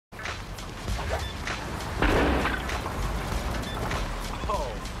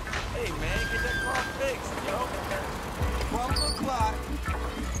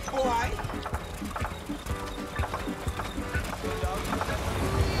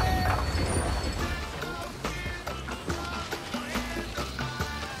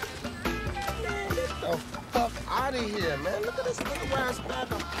weed here, man. Look at this little ass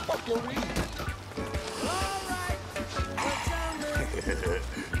bag of fucking weed.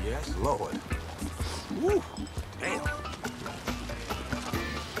 Yes, Lord. Woo, damn.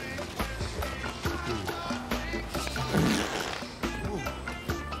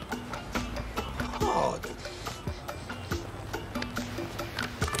 God.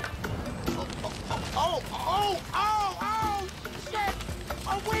 Oh, shit! A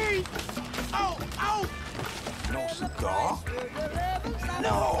weed! Oh! No cigar?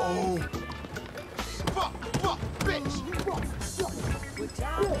 No! Fuck, bitch!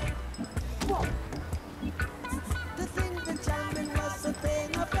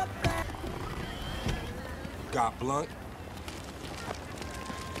 Got blunt?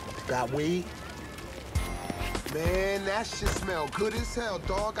 Got weed? Man, that shit smell good as hell,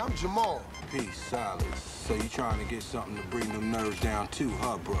 dog. I'm Jamal. Peace, Silas. So you trying to get something to bring them nerves down too,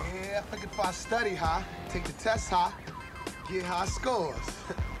 huh, bro? Yeah, I figured if I study high, take the test high, get high scores,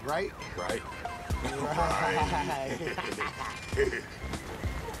 right? Right. Right.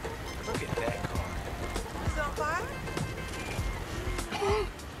 Look at that car. Is it on fire?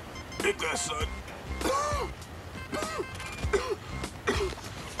 Get that, son.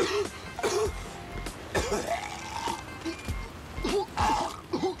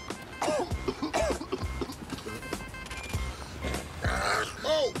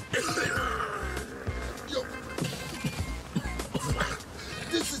 Oh! Yo.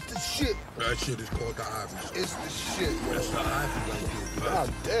 This is the shit. That shit is called the Ivy. It's the shit. That's the Ivy right there.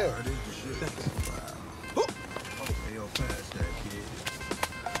 God damn. That is the shit. Hey, yo, pass that, kid.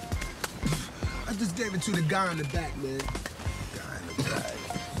 I just gave it to the guy in the back, man. Guy in the bag.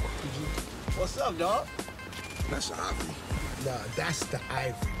 What's up, dog? That's the Ivy. Nah, that's the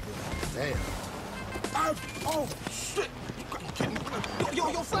Ivory, bro. Damn. Oh, shit.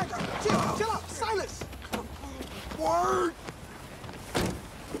 Yo, Frank, chill out, Silas. Word.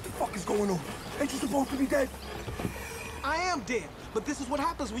 What the fuck is going on? Ain't you supposed to be dead? I am dead, but this is what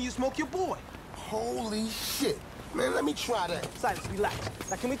happens when you smoke your boy. Holy shit. Man, let me try that. Silas, relax.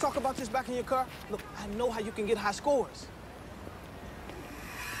 Now, can we talk about this back in your car? Look, I know how you can get high scores.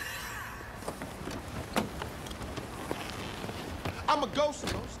 I'm a ghost.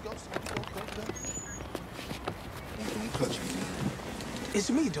 Go. It's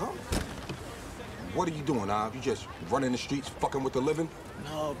me, dog. What are you doing, Iv? You just running the streets, fucking with the living?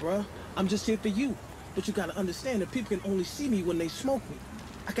 No, bruh. I'm just here for you. But you gotta understand that people can only see me when they smoke me.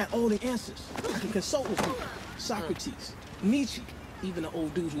 I got all the answers. I can consult with people. Socrates, Nietzsche, even the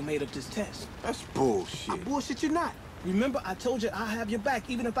old dudes who made up this test. That's bullshit. I bullshit you not. Remember, I told you I'll have your back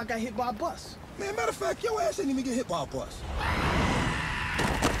even if I got hit by a bus. Man, matter of fact, your ass didn't even get hit by a bus.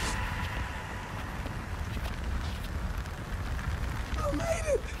 I made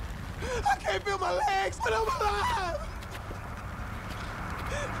it. I can't feel my legs, but I'm alive.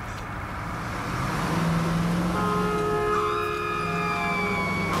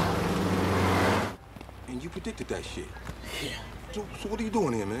 And you predicted that shit. Yeah. So what are you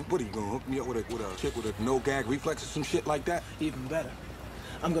doing here, man? What are you gonna hook me up with a chick with a no-gag reflex or some shit like that? Even better.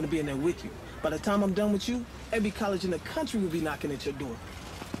 I'm gonna be in there with you. By the time I'm done with you, every college in the country will be knocking at your door.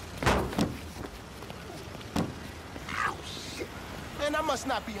 Ow, shit. Man, I must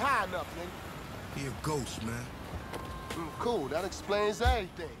not be high enough, nigga. He a ghost, man. Cool, that explains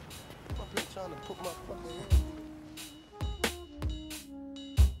everything. I'm up here trying to put my fucking...